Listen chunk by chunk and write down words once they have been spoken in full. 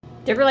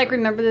Do you ever like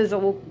remember those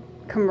old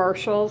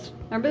commercials?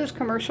 Remember those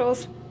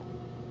commercials?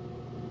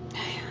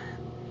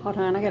 Hold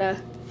on, I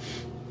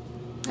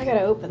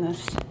gotta open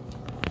this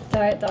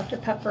Diet Dr.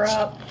 Pepper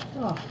up.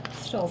 Oh,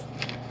 still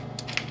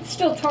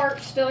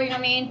tart, still, you know what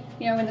I mean?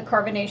 You know, when the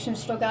carbonation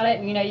still got it,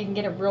 and you know, you can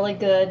get a really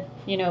good,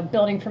 you know,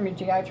 building from your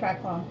GI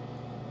tract on.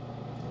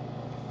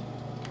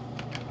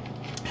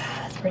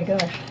 That's pretty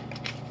good.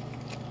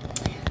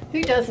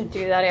 Who doesn't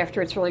do that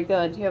after it's really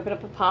good? You open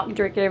up a pop and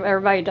drink it.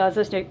 Everybody does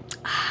this.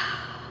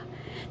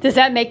 Does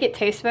that make it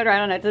taste better? I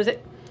don't know. Does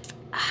it?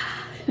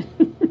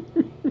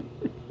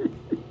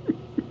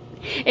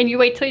 And you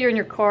wait till you're in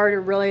your car to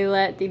really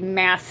let the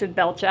massive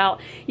belch out.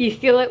 You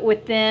feel it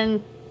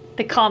within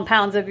the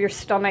compounds of your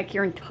stomach,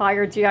 your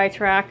entire GI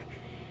tract.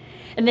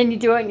 And then you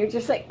do it and you're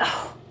just like,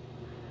 oh,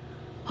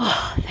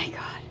 thank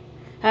God.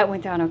 That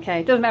went down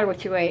okay. Doesn't matter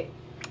what you ate.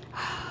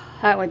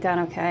 That went down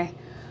okay.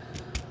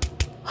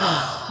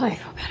 I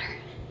feel better.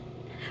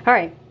 All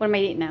right, what am I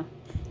eating now?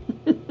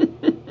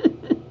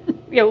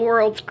 The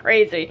world's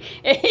crazy.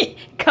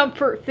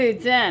 Comfort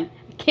food's in.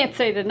 I can't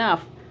say it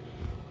enough.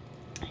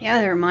 Yeah,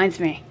 that reminds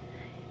me.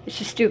 Let's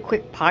just do a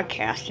quick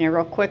podcast, you know,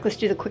 real quick. Let's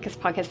do the quickest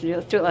podcast to do.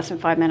 Let's do it less than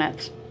 5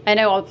 minutes. I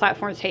know all the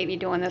platforms hate me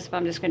doing this, but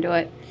I'm just going to do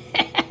it.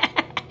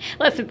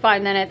 Less than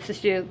 5 minutes.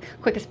 Let's do the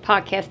quickest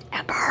podcast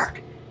ever.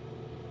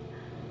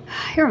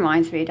 It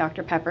reminds me of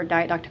Dr. Pepper,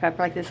 Diet Dr.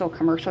 Pepper, like this old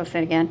commercial. Say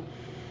it again.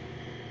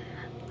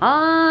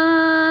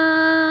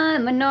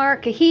 I'm a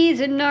narc, he's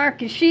a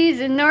narc, and she's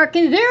a narc,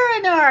 and they're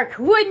a narc.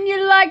 Wouldn't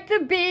you like to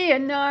be a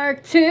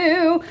narc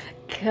too?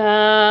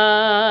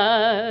 'Cause...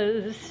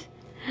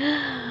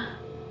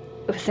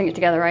 Let's sing it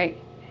together, right?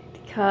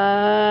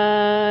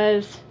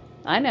 Because...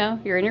 I know,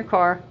 you're in your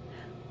car.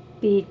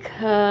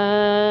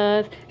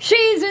 Because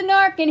she's a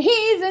narc and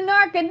he's a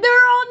narc and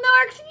they're all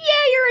narcs.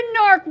 Yeah, you're a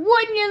narc.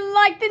 Wouldn't you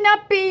like to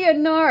not be a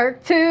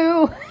narc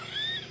too?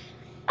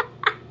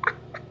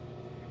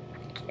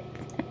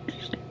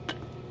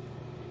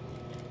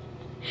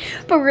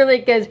 But really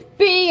it goes,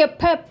 be a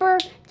pepper,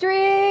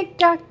 drink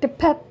Dr.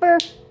 Pepper.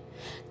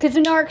 Because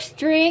the narcs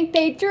drink,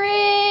 they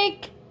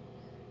drink.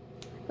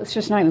 Let's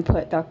just not even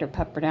put Dr.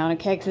 Pepper down,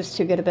 okay? Because it's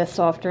too good of a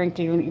soft drink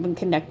to even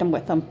connect them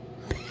with them.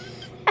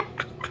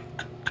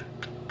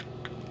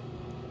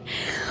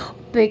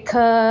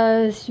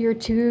 Because you're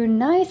too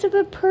nice of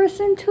a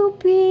person to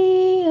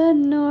be a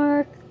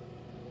narc.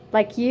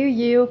 Like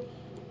you,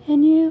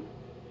 and you.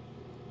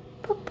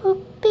 Boop,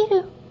 boop,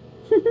 be-doo.